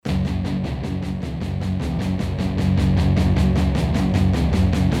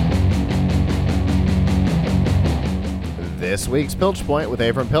This week's Pilch Point with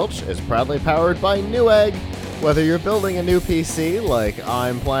Avram Pilch is proudly powered by Newegg. Whether you're building a new PC like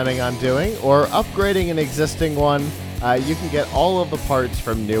I'm planning on doing or upgrading an existing one, you can get all of the parts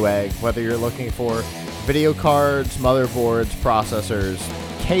from Newegg, whether you're looking for video cards, motherboards, processors,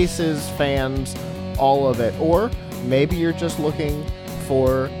 cases, fans, all of it. Or maybe you're just looking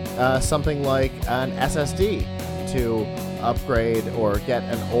for something like an SSD to upgrade or get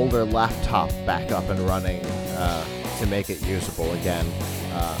an older laptop back up and running to make it usable again.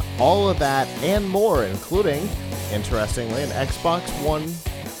 All of that and more, including, interestingly, an Xbox One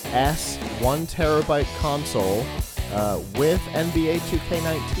S 1 terabyte console with NBA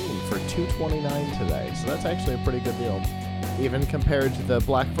 2K19 for $229 today. So that's actually a pretty good deal, even compared to the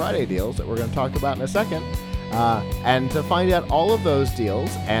Black Friday deals that we're going to talk about in a second. And to find out all of those deals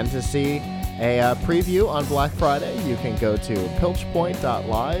and to see a preview on Black Friday, you can go to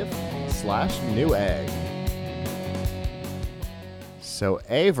pilchpoint.live/Newegg. So,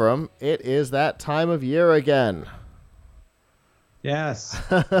 Avram, it is that time of year again. Yes.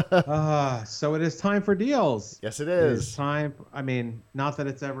 So it is time for deals. Yes, it is. It is time. I mean, not that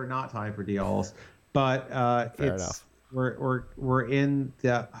it's ever not time for deals, but Fair enough. We're in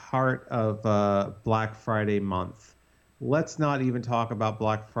the heart of Black Friday month. Let's not even talk about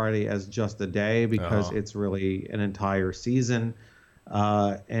Black Friday as just a day, because it's really an entire season,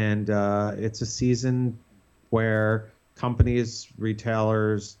 and it's a season where companies,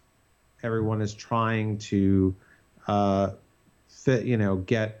 retailers, everyone is trying to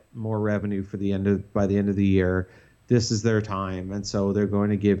get more revenue for by the end of the year. This is their time, and so they're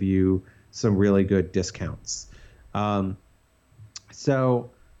going to give you some really good discounts. So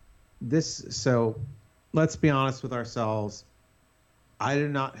let's be honest with ourselves. I do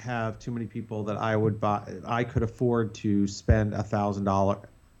not have too many people that I could afford to spend $1,000.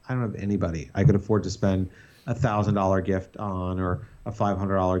 I don't have anybody I could afford to spend $1,000 gift on or a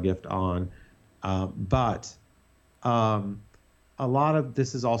 $500 gift on. But a lot of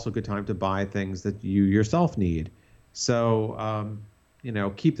this is also a good time to buy things that you yourself need. So,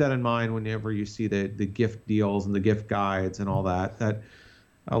 keep that in mind whenever you see the gift deals and the gift guides and all that, that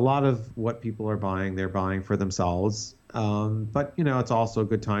a lot of what people are buying, they're buying for themselves. But, it's also a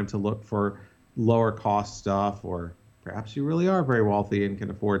good time to look for lower cost stuff, or perhaps you really are very wealthy and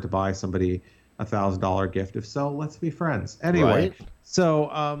can afford to buy somebody $1,000 gift. If so, let's be friends. Anyway, right.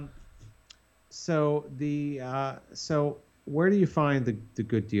 So where do you find the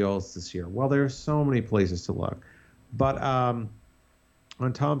good deals this year? Well, there's so many places to look, but on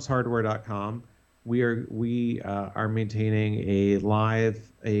tomshardware.com, we are maintaining a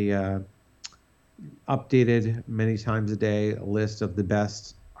updated many times a day list of the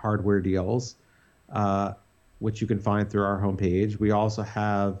best hardware deals, which you can find through our homepage. We also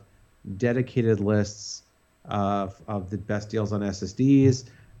have dedicated lists of the best deals on SSDs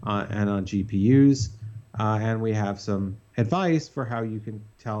and on GPUs, and we have some advice for how you can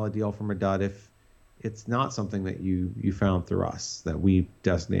tell a deal from a dud if it's not something that you found through us that we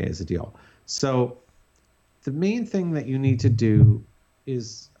designate as a deal. So the main thing that you need to do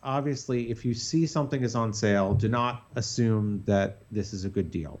is, obviously, if you see something is on sale, do not assume that this is a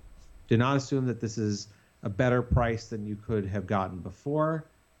good deal. Do not assume that this is a better price than you could have gotten before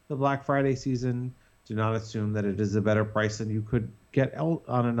the Black Friday season. Do not assume that it is a better price than you could get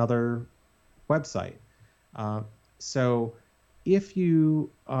on another website. So if you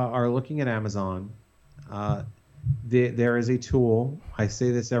are looking at Amazon, there is a tool. I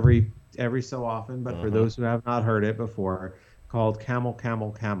say this every so often, but for those who have not heard it before, called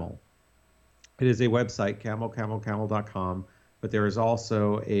Camel. It is a website, camelcamel.com, but there is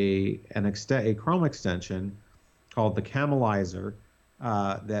also a Chrome extension called the Camelizer,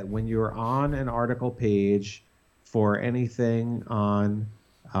 that when you're on an article page for anything on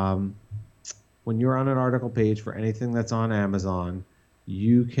that's on Amazon,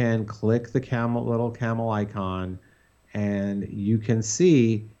 you can click the little camel icon, and you can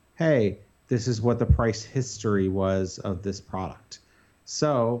see, hey, this is what the price history was of this product.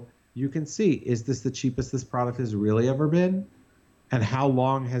 So you can see, is this the cheapest this product has really ever been? And how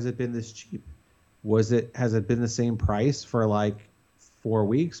long has it been this cheap? Has it been the same price for like 4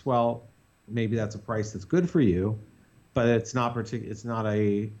 weeks? Well, maybe that's a price that's good for you, but it's not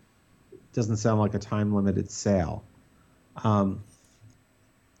doesn't sound like a time limited sale.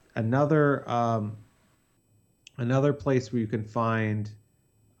 Another place where you can find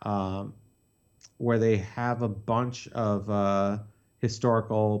where they have a bunch of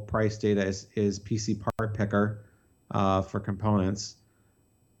historical price data is PC Part Picker for components.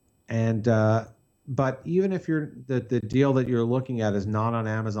 And but even if the deal that you're looking at is not on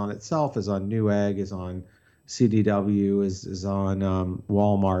Amazon itself, is on Newegg, is on CDW is on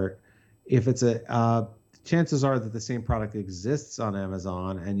Walmart. If it's chances are that the same product exists on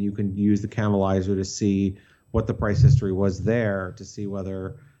Amazon, and you can use the Camelizer to see what the price history was there to see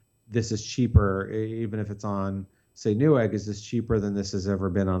whether this is cheaper, even if it's on, say, Newegg, is this cheaper than this has ever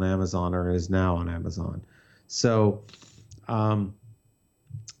been on Amazon or is now on Amazon? So, so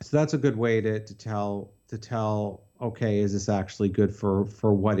that's a good way to tell, okay, is this actually good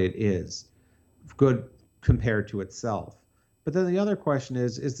for what it is? Good compared to itself. But then the other question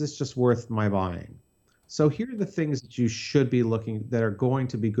is this just worth my buying? So here are the things that you should be looking that are going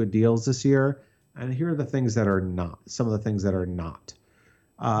to be good deals this year, and here are the things that are not. Some of the things that are not.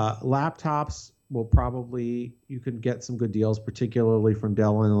 Laptops will probably, you can get some good deals, particularly from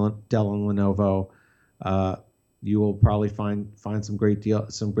Dell and Lenovo. You will probably find some great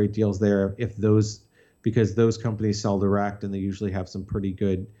deals there because those companies sell direct and they usually have some pretty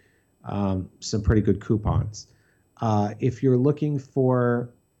good coupons. If you're looking for,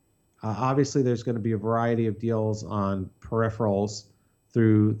 obviously there's going to be a variety of deals on peripherals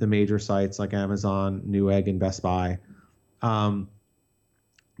through the major sites like Amazon, Newegg, and Best Buy.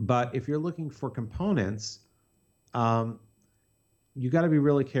 But if you're looking for components, you got to be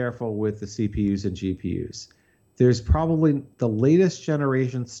really careful with the CPUs and GPUs. There's probably the latest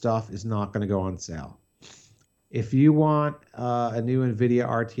generation stuff is not going to go on sale. If you want a new NVIDIA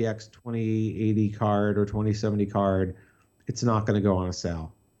RTX 2080 card or 2070 card, it's not going to go on a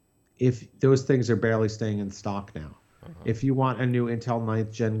sale. If those things are barely staying in stock now. If you want a new Intel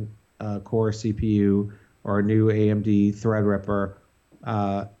 9th Gen Core CPU or a new AMD Threadripper,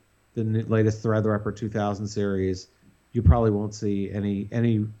 the latest Threadripper 2000 series, you probably won't see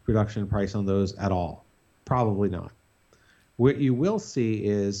any reduction in price on those at all. Probably not. What you will see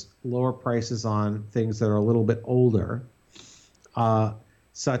is lower prices on things that are a little bit older,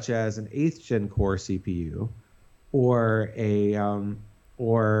 such as an 8th Gen Core CPU or a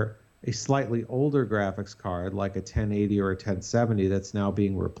slightly older graphics card like a 1080 or a 1070 that's now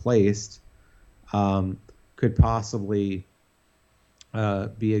being replaced, could possibly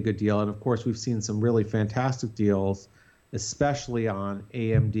be a good deal. And of course, we've seen some really fantastic deals, especially on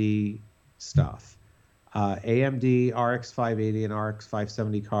AMD stuff. AMD RX 580 and RX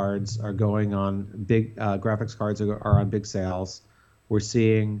 570 cards are going on big, graphics cards are on big sales. We're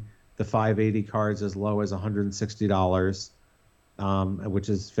seeing the 580 cards as low as $160, which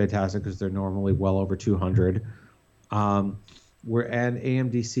is fantastic because they're normally well over $200. And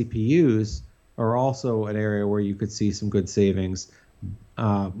AMD CPUs are also an area where you could see some good savings.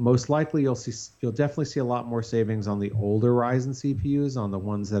 Most likely you'll definitely see a lot more savings on the older Ryzen CPUs, on the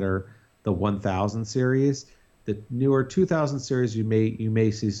ones that are the 1000 series. The newer 2000 series, you may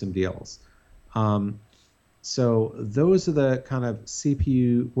see some deals. So those are the kind of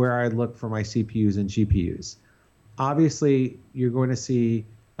CPU where I look for my CPUs and GPUs. Obviously, you're going to see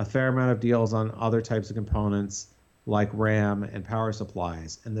a fair amount of deals on other types of components like RAM and power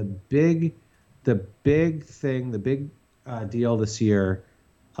supplies. And the big deal this year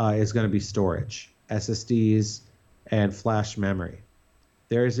is going to be storage, SSDs, and flash memory.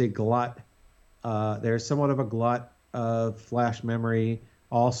 There's a glut. There's somewhat of a glut of flash memory,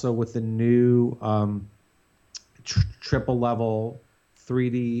 also with the new triple level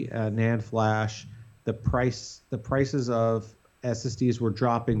 3D NAND flash. The prices of SSDs were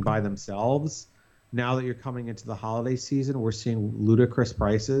dropping by themselves. Now that you're coming into the holiday season, we're seeing ludicrous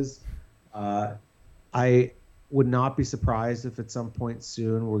prices. I would not be surprised if at some point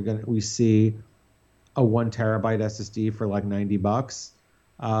soon we see a 1 terabyte SSD for like $90.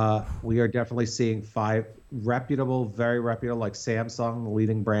 We are definitely seeing very reputable, like Samsung, the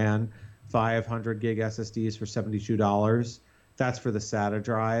leading brand, 500 gig SSDs for $72. That's for the SATA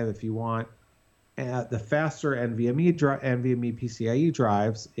drive. If you want the faster NVMe PCIe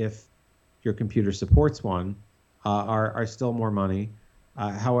drives, if your computer supports one, are still more money.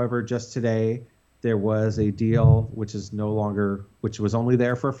 However, just today there was a deal which was only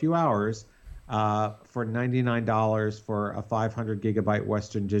there for a few hours, for $99 for a 500 gigabyte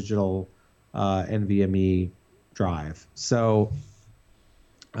Western Digital NVMe drive. So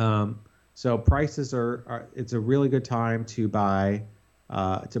prices are it's a really good time to buy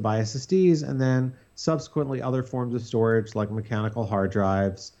SSDs, and then subsequently other forms of storage like mechanical hard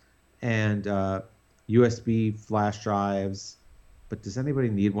drives and USB flash drives. But does anybody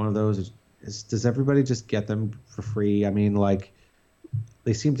need one of those? Does everybody just get them for free? I mean, like,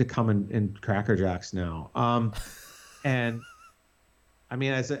 they seem to come in Cracker Jacks now. And I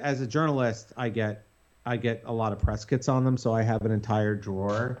mean, as a journalist, I get a lot of press kits on them, so I have an entire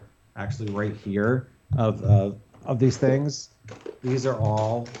drawer actually right here of these things. These are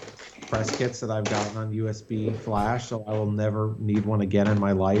all press kits that I've gotten on USB flash, so I will never need one again in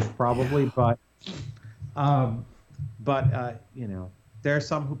my life, probably. But you know, there are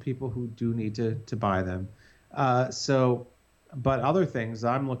some people who do need to buy them. But other things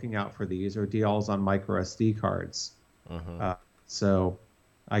I'm looking out for these are deals on micro SD cards. So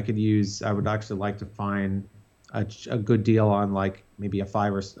I would actually like to find a good deal on like maybe a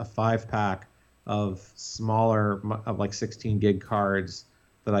 5-pack of smaller, of like 16 gig cards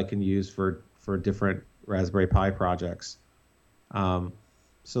that I can use for different Raspberry Pi projects. So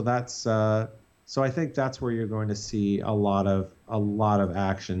I think that's where you're going to see a lot of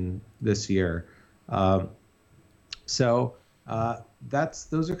action this year. Those are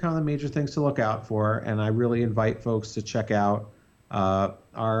kind of the major things to look out for, and I really invite folks to check out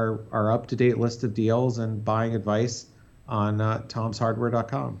our up-to-date list of deals and buying advice on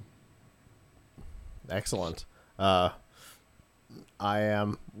tomshardware.com. Excellent. I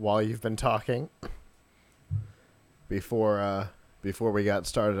am, while you've been talking, before we got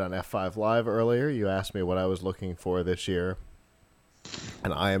started on F5 Live earlier, you asked me what I was looking for this year.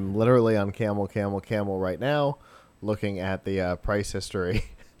 And I am literally on Camel right now, looking at the price history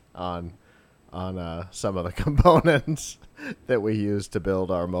on some of the components that we use to build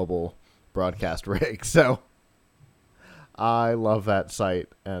our mobile broadcast rig. So I love that site,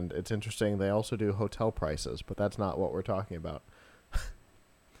 and it's interesting. They also do hotel prices, but that's not what we're talking about.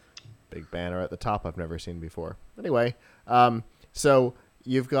 Big banner at the top I've never seen before. Anyway, so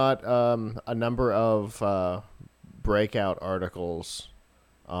you've got a number of breakout articles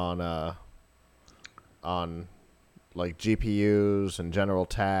on like GPUs and general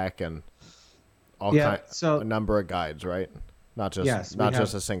tech and a number of guides, right? Not just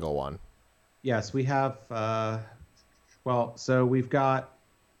just a single one. Yes, we have. So we've got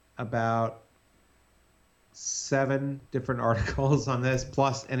about 7 different articles on this.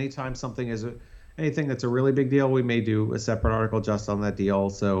 Plus, anytime anything that's a really big deal, we may do a separate article just on that deal.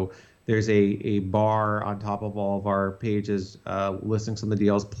 So there's a bar on top of all of our pages listing some of the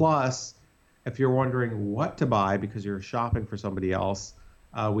deals. Plus, if you're wondering what to buy because you're shopping for somebody else,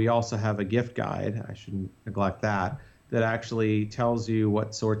 we also have a gift guide. I shouldn't neglect that actually tells you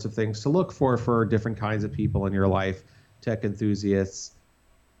what sorts of things to look for different kinds of people in your life, tech enthusiasts,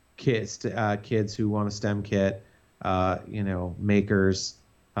 kids who want a STEM kit, makers,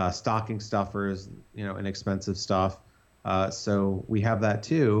 stocking stuffers, inexpensive stuff. So we have that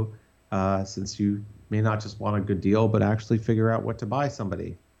too, since you may not just want a good deal, but actually figure out what to buy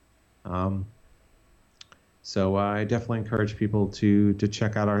somebody. So I definitely encourage people to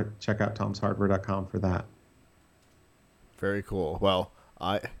check out tomshardware.com for that. Very cool. Well,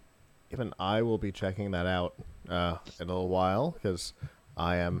 I will be checking that out in a little while, because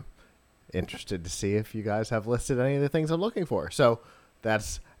I am interested to see if you guys have listed any of the things I'm looking for. So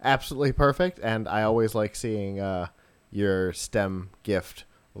that's absolutely perfect, and I always like seeing your STEM gift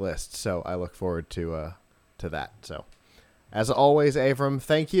list. So I look forward to that. So as always, Avram,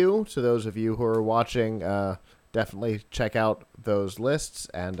 thank you. To those of you who are watching, definitely check out those lists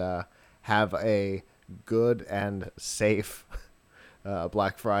and have a good and safe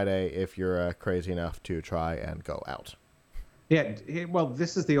Black Friday if you're crazy enough to try and go out. Yeah, well,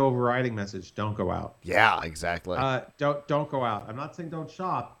 this is the overriding message. Don't go out. Yeah, exactly. Don't go out. I'm not saying don't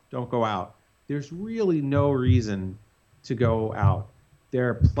shop. Don't go out. There's really no reason to go out. There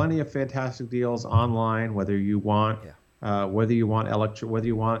are plenty of fantastic deals online, whether you want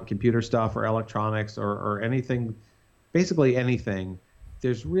computer stuff or electronics or anything, basically anything.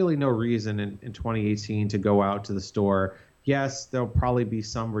 There's really no reason in 2018 to go out to the store. Yes, there'll probably be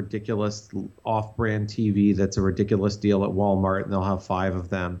some ridiculous off-brand TV that's a ridiculous deal at Walmart, and they'll have 5 of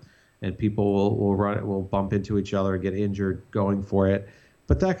them, and people will bump into each other and get injured going for it.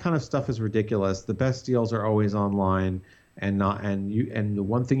 But that kind of stuff is ridiculous. The best deals are always online, and the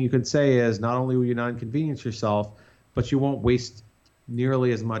one thing you could say is not only will you not inconvenience yourself, but you won't waste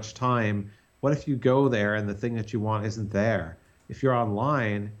nearly as much time. What if you go there and the thing that you want isn't there? If you're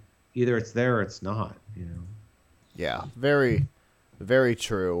online, either it's there or it's not, Yeah, very, very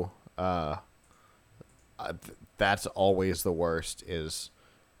true. That's always the worst, is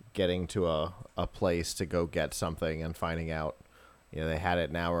getting to a place to go get something and finding out, they had it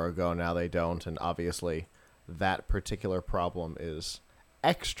an hour ago, now they don't. And obviously that particular problem is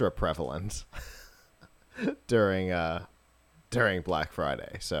extra prevalent during Black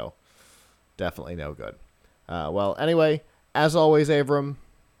Friday. So definitely no good. Well, anyway, as always, Avram,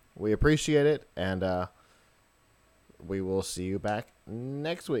 we appreciate it, and we will see you back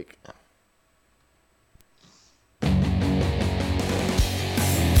next week.